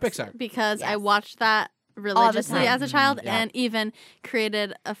number Yeah, 6. Pixar. Because I Yes. watched that religiously time. as a child Yeah. and even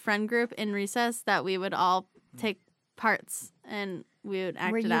created a friend group in recess that we would all take parts and we would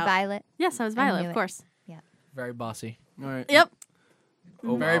act Were it you out. Violet? Yes, I was I Violet, knew of it. course. Very bossy. All right. Yep.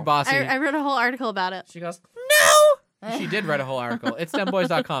 Oh, Very wow. bossy. I wrote a whole article about it. She goes, no. She did write a whole article. It's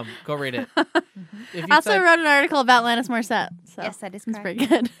demboys.com. Go read it. If you I also type- wrote an article about Alanis Morissette. So Yes, that is it's correct. pretty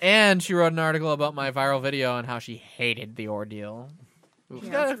good. and she wrote an article about my viral video and how she hated the ordeal. She's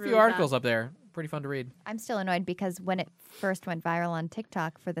got a it's few really articles up there. Pretty fun to read. I'm still annoyed because when it first went viral on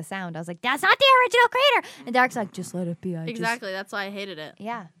TikTok for the sound, I was like, that's not the original creator. And Derek's like, just let it be. Exactly. That's why I hated it.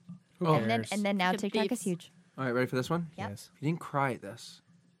 Yeah. Who And then cares? now Good TikTok beefs. is huge. All right, ready for this one? Yep. Yes. If you didn't cry at this,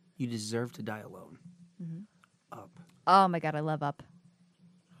 you deserve to die alone. Up. Oh my God, I love Up.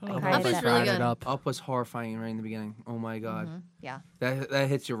 Oh, cried at was that. really cried it good. up. Up was horrifying right in the beginning. Oh my god, Yeah. that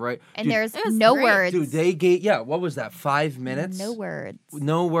hits you right. And Dude, there's it was no great. words. dude, they gave what was that? 5 minutes? No words.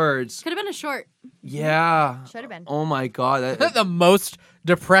 No words. Could have been a short. Yeah. Should have been. Oh my god. That, The most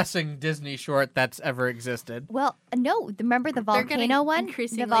depressing Disney short that's ever existed. Well, no. Remember the They're getting volcano one? The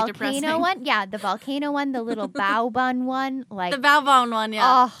increasingly volcano depressing. one? Yeah, the volcano one, the little bow bun one. Like, The Valbone one, yeah.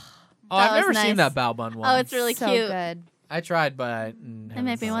 oh, Oh, That I've was never seen nice. that Bao Bun one. Oh, it's really so cute. good. I tried, but I It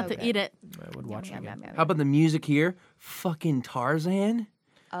made me so want to good. eat it. would watch it Yum, again. yum, yum, how about the music here? Fucking Tarzan.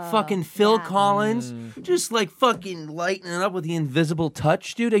 yum. Fucking Phil yeah. Collins, just like fucking lighting it up with the invisible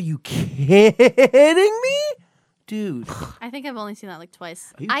touch, dude. Are you kidding me, dude? I think I've only seen that like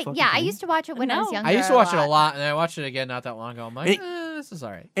twice. Are you I fucking yeah, I kidding me? used to watch it when I was No. younger. I used to watch it a lot, and I watched it again not that long ago. I'm like, It- this is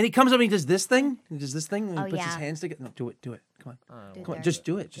all right. And he comes up and he does this thing. He does this thing. And he Oh, puts his yeah. hands together. No, do it. Come on. Dude, Come on. there. Just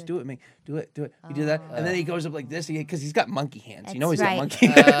do it. Just do it, me. Do it. You do that. And then he goes up like this because he's got monkey hands. You know he's That's got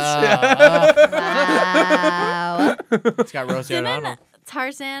right. monkey hands. Wow. It's got Rosie O'Donnell. Didn't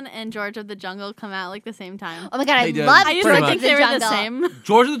Tarzan and George of the Jungle come out like the same time? Oh my God, I They did. love I used Pretty to much. think they were the Jungle. same.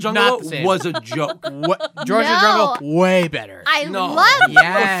 George of the Not Jungle the same. was a joke. What? George of the No. Jungle, way better. I No. love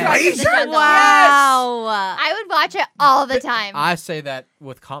Yes. George of the Jungle. Wow. I would watch it all the time. I say that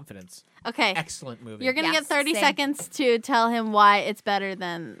with confidence. Okay. Excellent movie. You're going to Yes, get 30 same. seconds to tell him why it's better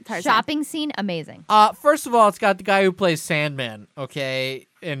than Tarzan. Shopping scene, amazing. First of all, it's got the guy who plays Sandman, okay,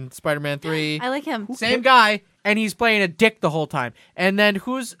 in Spider-Man 3. I like him. Same guy, and he's playing a dick the whole time. And then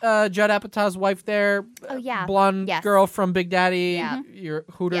who's Judd Apatow's wife there? Oh, yeah. Blonde Yes. girl from Big Daddy. Yeah. Your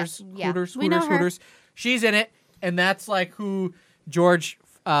Hooters. Yeah. Hooters. We know her. Hooters. She's in it, and that's like who George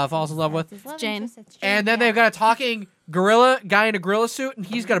falls in love with. His love Jane. interest, it's And then yeah. they've got a talking gorilla guy in a gorilla suit, and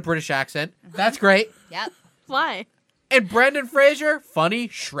he's got a British accent. That's great. Yep. Why? And Brendan Fraser, funny,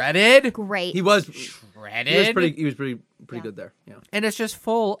 shredded. Great. He was Shredded. pretty Yeah. good there. Yeah. And it's just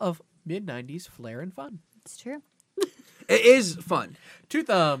full of mid-90s flair and fun. It's true. It is fun. 2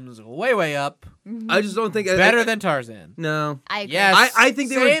 thumbs, way up. I just don't think Better than Tarzan. No. I agree. Yes. I think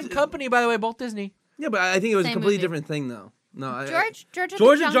they were- same company, by the way, both Disney. Yeah, but I think it was Same a completely movie. different thing though. No, George of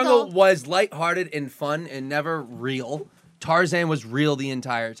George the of the Jungle was lighthearted and fun and never real. Tarzan was real the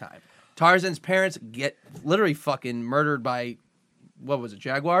entire time. Tarzan's parents get literally fucking murdered by, what was it,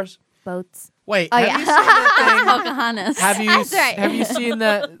 jaguars? Boats. Wait, Oh, have yeah. you seen that Pocahontas. thing? Have you That's right. have you seen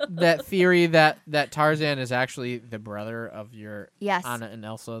that theory that Tarzan is actually the brother of your Yes. Anna and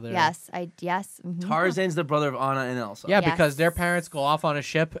Elsa there? Yes. Mhm. Tarzan's the brother of Anna and Elsa. Yeah, Yes. because their parents go off on a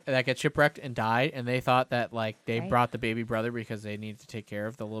ship that gets shipwrecked and died, and they thought that like they Right. brought the baby brother because they needed to take care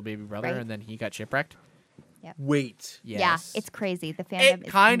of the little baby brother, Right. and then he got shipwrecked. Wait. Yes. Yeah, it's crazy. The fandom it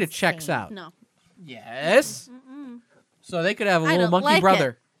is kind of checks insane. out. No. Yes. So they could have a I little don't monkey like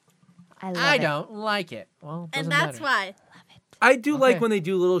brother. I love I it. don't like it. Well, it And doesn't that's matter. why. I do like Okay. when they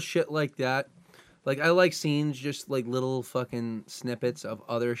do little shit like that. Like, I like scenes, just like little fucking snippets of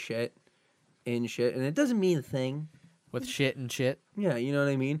other shit in shit. And it doesn't mean a thing. With shit and shit. Yeah, you know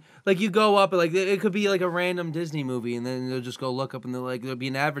what I mean? Like, you go up, and like, it could be like a random Disney movie, and then they'll just go look up, and they'll like, there'll be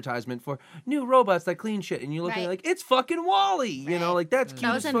an advertisement for new robots that clean shit. And you look at it Right. like, it's fucking Wall-E. You know, Right. like, that's cute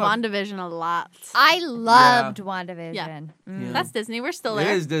That was as in fuck. WandaVision a lot. I loved WandaVision. Yeah. Mm. That's Disney. We're still It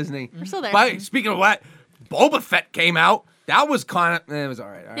there. is Disney. We're still there. But speaking of what, Boba Fett came out. That was kind of, it was all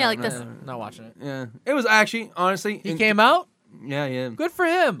right. Yeah, like this. Not watching it. Yeah, it was actually, honestly. He came out. Yeah. Good for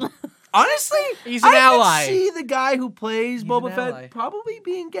him. Honestly, He's an I ally. can see the guy who plays He's Boba an Fett ally. probably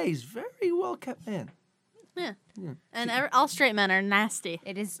being gay. He's a very well kept man. Yeah. And all straight men are nasty.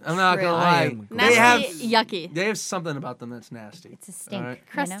 It is I'm not true. gonna I lie. am They have Nasty, yucky, they have something about them that's nasty. It's a stink. Alright. you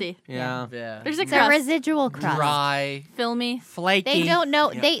know? crusty, Yeah. Yeah. There's a It's a crust. residual crust. Dry, filmy. flaky. They don't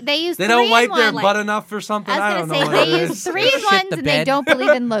know. Yeah. They use. They don't wipe their three-in-one. butt enough for something. I I was don't gonna know say what they it use is. 3-in-1s the and they bed. don't believe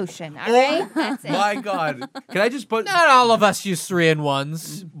in lotion. All right, that's it. My God, can I just put? Not all of us use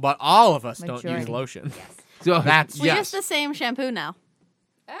 3-in-1s, but all of us don't use Majority. lotion. So, That's We yes. use the same shampoo now.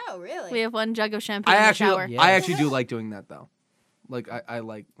 Oh, really? We have one jug of shampoo I in the actually, shower. Yeah. I actually do like doing that though. Like I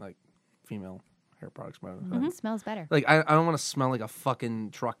like female hair products better. It smells better. Like I don't want to smell like a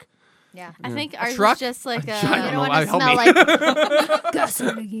fucking truck. Yeah. I think ours truck? is just like I You don't don't know, want to help smell me. like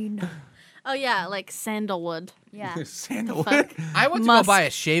gasoline. oh yeah, like sandalwood. Yeah. Sandalwood. Fuck. I went to Musk. go buy a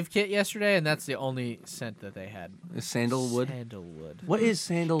shave kit yesterday, and that's the only scent that they had. Sandalwood. Sandalwood. What is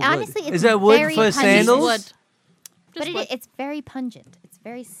sandalwood? Honestly, it's is that wood very for pungent. sandals? Wood. But Just wood. it's very pungent. It's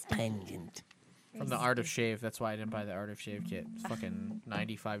very stinky. Pungent. From the Art of Shave. That's why I didn't buy the Art of Shave kit. It's fucking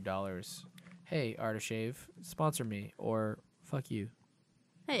 $95. Hey, Art of Shave, sponsor me or fuck you.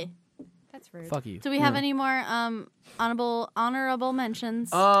 Hey, That's rude. Fuck you. do we have any more honorable mentions?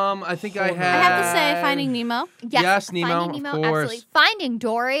 I think I I had. have to say, Finding Nemo. Yes, Nemo, Finding of Nemo, course. absolutely. Finding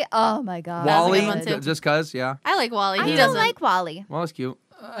Dory. Oh my god. That was a Wally, good one, too. just cause, yeah. I like Wally. I He don't doesn't. like Wally. Wally's cute.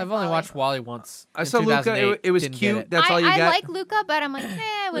 I've only watched Wally once. I in saw Luca. 2008. It was Didn't get cute. it. That's all you I get. like Luca, but I'm like,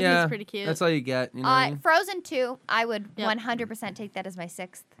 wouldn't yeah, He's pretty cute. That's all you get. You know what I mean? Frozen 2, I would Yep. 100% take that as my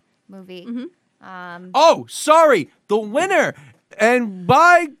 6th movie. Mhm. Oh, sorry. The winner, and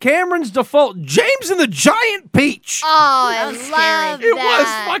by Cameron's default, James and the Giant Peach. Oh, That I was scary. love It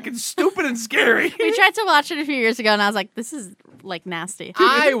that. was fucking stupid and scary. We tried to watch it a few years ago, and I was like, "This is like nasty."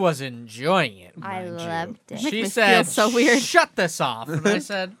 I was enjoying it. I mind you. loved it. Make She me said, feel so weird. shut this off. And I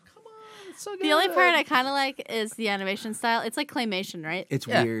said, come on, it's so good. The only part I kind of like is the animation style. It's like claymation, right? It's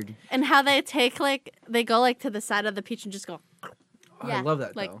Yeah. weird. And how they take they go like to the side of the peach and just go. I Yeah. love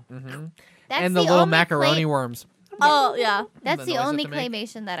that Like- though. Mhm. That's And the little only macaroni worms. Oh yeah. That's The the noise only that they make.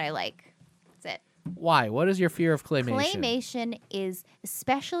 claymation that I like. That's it. Why? What is your fear of claymation? Claymation is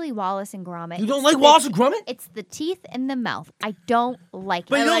especially Wallace and Gromit. You don't It's like the- Wallace and Gromit? It's the teeth and the mouth. I don't like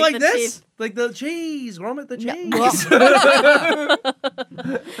But it. you don't like like the this? cheese. Like the cheese. Gromit the No. cheese.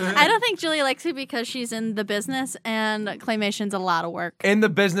 I don't think Julie likes it because she's in the business and claymation's a lot of work. In the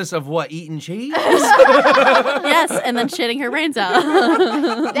business of what? Eating cheese? Yes, and then shitting her brains out.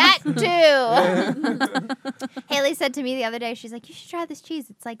 That too. Haley said to me the other day, she's like, "You should try this cheese.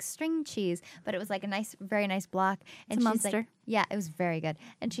 It's like string cheese, but it was like a nice, very nice block." And It's a she's monster. like, "Yeah, it was very good."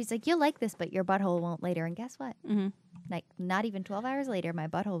 And she's like, "You'll like this, but your butthole won't later." And guess what? hmm Like, not even 12 hours later, my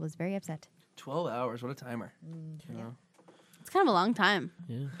butthole was very upset. 12 hours. What a timer. You know? It's kind of a long time.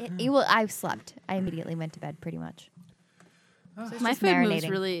 I slept. I immediately went to bed, pretty much. So it's My just food moves marinating.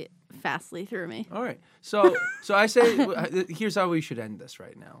 really fastly through me. All right. So I say, here's how we should end this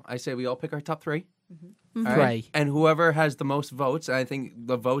right now. I say we all pick our top 3. All right? Right. And whoever has the most votes, and I think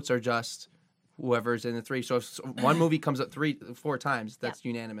the votes are just whoever's in the 3. So if one movie comes up 4 times, that's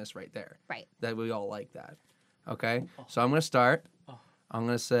unanimous right there. Right. That we all like that. Okay? So I'm going to start. I'm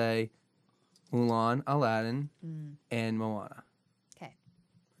going to say Mulan, Aladdin, and Moana. Okay.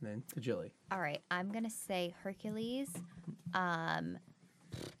 And then to Jilly. All right. I'm going to say Hercules,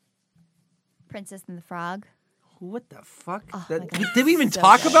 Princess and the Frog, What the fuck? Oh That- my God, did we even so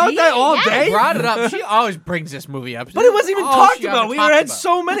talk good. about that all Yes. day? Brought it up. She always brings this movie up. But it wasn't even Oh, talked she about. haven't We talked had about.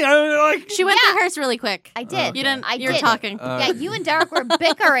 so many. I was like, She went Yeah. through hers really quick. I did. You didn't. I You were did. talking. Yeah, you and Derek were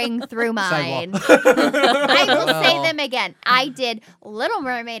bickering through mine. Sidewalk. I will say Well. them again. I did Little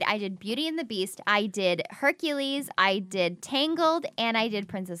Mermaid. I did Beauty and the Beast. I did Hercules. I did Tangled, and I did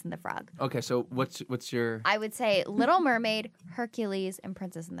Princess and the Frog. okay, so what's your I would say Little Mermaid, Hercules, and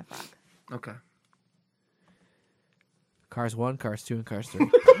Princess and the Frog. okay? Cars 1, Cars 2, and Cars 3.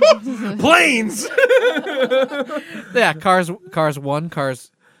 Planes. Yeah, Cars 1,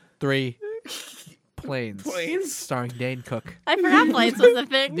 Cars 3, Planes. Planes? Starring Dane Cook. I forgot Planes was a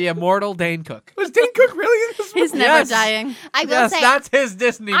thing. The immortal Dane Cook. Was Dane Cook really in this? He's never Yes. dying. I will Yes, say. that's his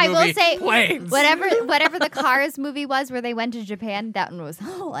Disney movie. I will say, Planes. whatever the Cars movie was where they went to Japan, that one was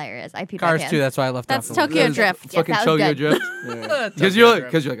hilarious. I peed my Cars pants. 2, that's why I left That's off the Tokyo list. Drift. Fucking that was Tokyo good. Drift. Tokyo Because you're Drift.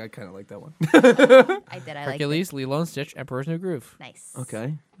 because you're like I kind of like that one. I did. I liked it. Hercules, Lilo and Stitch, Emperor's New Groove. Nice.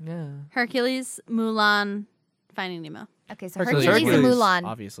 Okay. Yeah. Hercules, Mulan, Finding Nemo. Okay, so Hercules. Hercules, and Hercules. Mulan.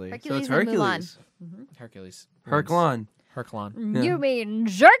 Obviously. So Hercules it's and Mulan. Hercules. Hercules. Herculon. Herculon. Yeah. You mean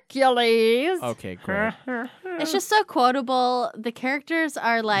Hercules? Okay, great. It's just so quotable. The characters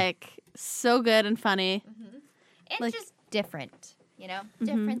are like so good and funny. It's Like- just different, you know? Mhm.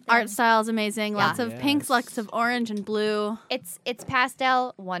 Different. Art than- style is amazing. Yeah. Lots of pinks, lots of orange and blue. It's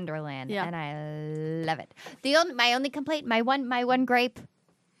pastel wonderland, Yeah. and I love it. My only complaint, my one grape,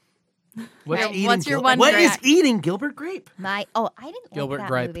 What's Wait, eating? what's your Gil- one What is grape? eating Gilbert Grape? I didn't Gilbert like that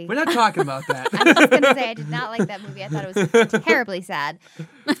Grape. movie. We're not talking about that. I'm just gonna say I did not like that movie. I thought it was terribly sad.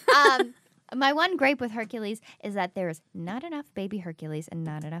 My one gripe with Hercules is that there's not enough baby Hercules and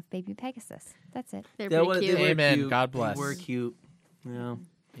not enough baby Pegasus. That's it. They're They pretty cute. were Amen. cute. God bless. They were cute. Yeah.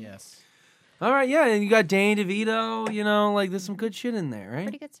 Yes. All right. Yeah, and you got Danny DeVito. You know, like there's some good shit in there, right?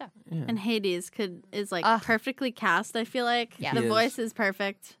 Pretty good stuff. Yeah. And Hades is like Ugh. perfectly cast. I feel like Yeah. the He is. voice is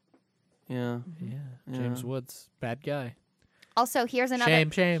perfect. Yeah. Yeah. Yeah. James Woods, bad guy. Also, here's another.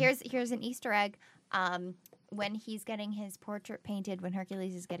 Shame. Here's an Easter egg. When he's getting his portrait painted, when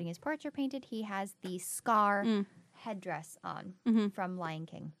Hercules is getting his portrait painted, he has the scar Mm. headdress on Mhm. from Lion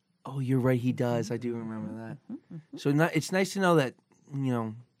King. Oh, you're right. He does. I do remember that. So it's nice to know that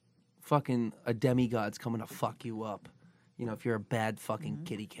fucking a demigod's coming to fuck you up. You know, if you're a bad fucking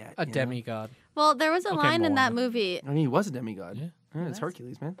kitty cat. A you know? demigod. Well, there was a Okay, line in that Moana. movie, I mean, he was a demigod. Yeah. Yeah, it's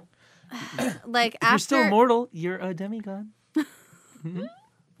Hercules, man. like If you're still after mortal, you're a demigod.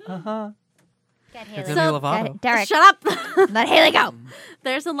 Uh huh. Get It's Haley. Demi So- Lovato. Derek, Shut up. let Haley go.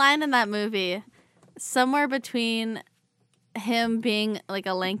 There's a line in that movie somewhere between him being like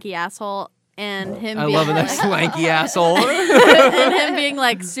a lanky asshole and him I being love a like, nice lanky asshole. and him being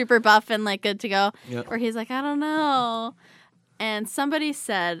like super buff and like good to go. Yep. Where he's like, I don't know. And somebody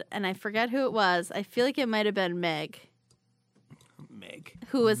said, and I forget who it was, I feel like it might have been Meg, Meg.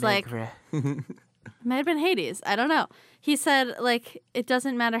 who was like, Meg. might have been Hades. I don't know. He said, like, it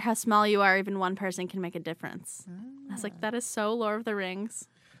doesn't matter how small you are, even one person can make a difference. I was like, that is so Lord of the Rings.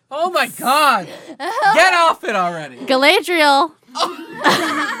 Oh my God! Get off it already. Galadriel.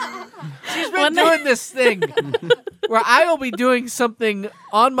 She's been doing this thing where I will be doing something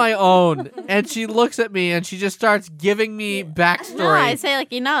on my own, and she looks at me and she just starts giving me backstory. No, I say, like,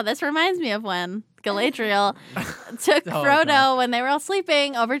 this reminds me of when Galadriel took Oh, Frodo God. when they were all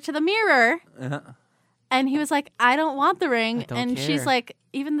sleeping over to the mirror. And he was like, I don't want the ring. don't And she's care. like,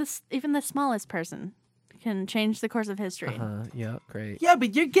 even the smallest person can change the course of history. Yeah, great. Yeah,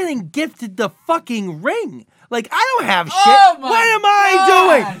 but you're getting gifted the fucking ring. Like, I don't have shit. Oh my what am I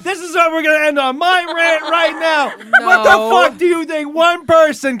God. doing? This is how we're gonna end on my rant right now. What No. the fuck do you think one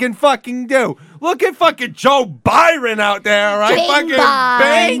person can fucking do? Look at fucking Joe Byron out there, right? Bing fucking bong.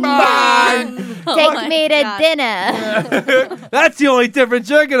 bang bang. Oh Take my me to God. dinner. That's the only difference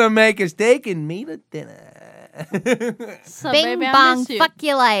you're gonna make is taking me to dinner. So, Bing baby, I bong, miss you. Jesus. fuck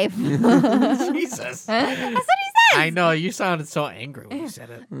your life. Jesus. That's what he says. I know, you sounded so angry when you said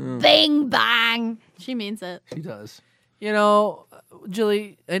it. Bing bong. She means it. She does. You know,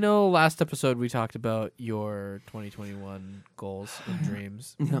 Julie, I know last episode we talked about your 2021 goals and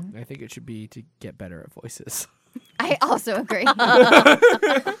dreams. I think it should be to get better at voices. I also agree.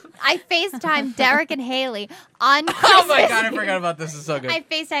 I FaceTimed Derek and Haley on Christmas. Oh my God, I forgot about this. It's so good. I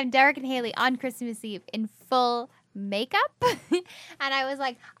FaceTimed Derek and Haley on Christmas Eve in full makeup. And I was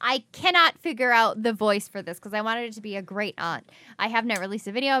like, I cannot figure out the voice for this because I wanted it to be a great aunt. I have not released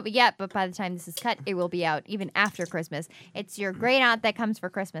a video of it yet, but by the time this is cut, it will be out even after Christmas. It's your great aunt that comes for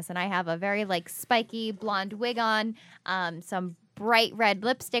Christmas. And I have a very like spiky blonde wig on, some bright red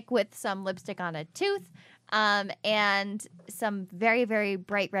lipstick with some lipstick on a tooth. and some very, very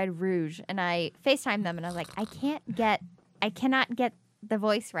bright red rouge. And I FaceTimed them, and I was like, I cannot get the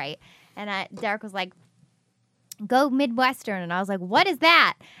voice right. And Derek was like, go Midwestern. And I was like, what is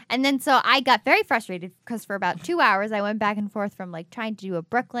that? And then so I got very frustrated because for about 2 hours I went back and forth from like trying to do a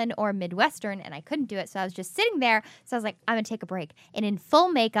Brooklyn or Midwestern, and I couldn't do it. So I was just sitting there. So I was like, I'm going to take a break. And in full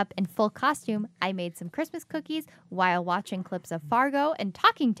makeup and full costume, I made some Christmas cookies while watching clips of Fargo and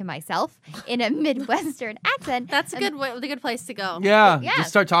talking to myself in a Midwestern accent. That's a good place to go. Yeah, Yeah. just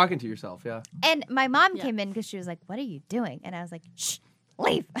start talking to yourself. Yeah. And my mom Yeah. came in because she was like, what are you doing? And I was like, shh,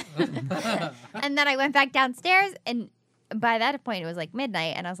 leave. And then I went back downstairs, and by that point it was like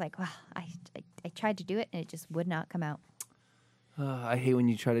midnight, and I was like, wow, I tried to do it and it just would not come out. I hate when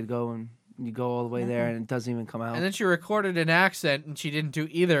you try to go and you go all the way there and it doesn't even come out. And then she recorded an accent, and she didn't do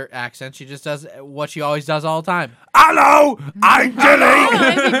either accent. She just does what she always does all the time. Hello, I'm Oh, Dilly.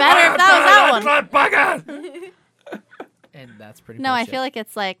 it'd be better if that was that one. And that's pretty No, much I it. feel like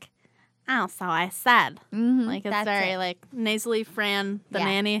it's like, oh, so I said. Mm-hmm, Like it's very like nasally Fran the Yeah.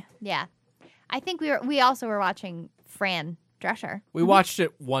 nanny. Yeah. I think we also were watching Fran Drescher. We watched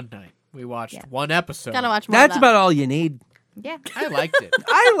it one night. We watched Yeah. one episode. Gotta watch more. That's of that. about all you need. Yeah. I liked it.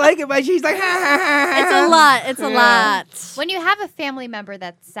 I like it, but she's like, It's a lot. It's a lot. When you have a family member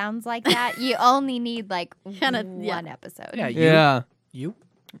that sounds like that, you only need like Kinda, one yeah. episode. Yeah, Yeah. You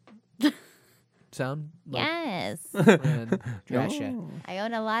sound like Yes. Fran Drescher. Oh. I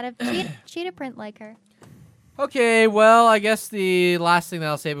own a lot of cheetah print like her. Okay, well, I guess the last thing that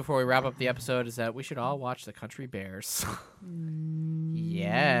I'll say before we wrap up the episode is that we should all watch The Country Bears.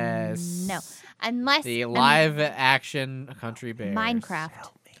 Yes. No. Unless The live action Country Bears. Minecraft.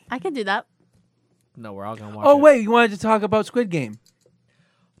 I could do that. No, we're all going to watch Oh, it. wait, you wanted to talk about Squid Game.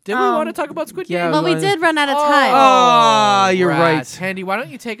 Did we want to talk about Squid Game? yeah, Well, we wanna- did run out of time. Oh, you're Rats. right. Handy, why don't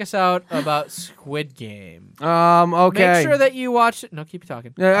you take us out about Squid Game? Okay. Make sure that you watch it. No, keep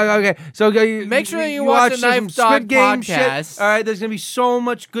talking. Okay, so Make sure you watch the some KnifeDog Squid Game podcast. shit. All right, there's gonna be so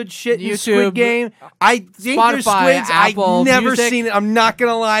much good shit in YouTube, Squid Game. I think there's Spotify, squids. Apple I've never Music. seen it. I'm not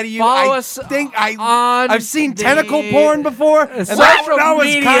gonna lie to you. Follow I us think on I've seen the tentacle porn before, and that social was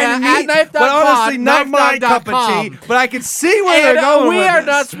media kind of at neat. KnifeDog But honestly, pod, not my cup of KnifeDog.com. tea. But I can see where they're going. We with are this.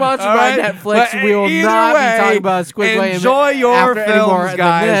 not sponsored All by right? Netflix. But We will either not way, be talking about Squid Game. Enjoy your after any more films, than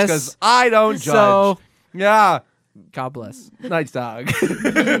guys, this. because I don't judge. So, Yeah. God bless. Nice dog.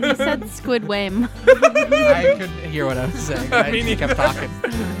 You said Squid Game. I couldn't hear what I was saying. I kept talking.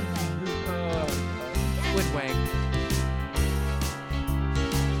 Squid Wang.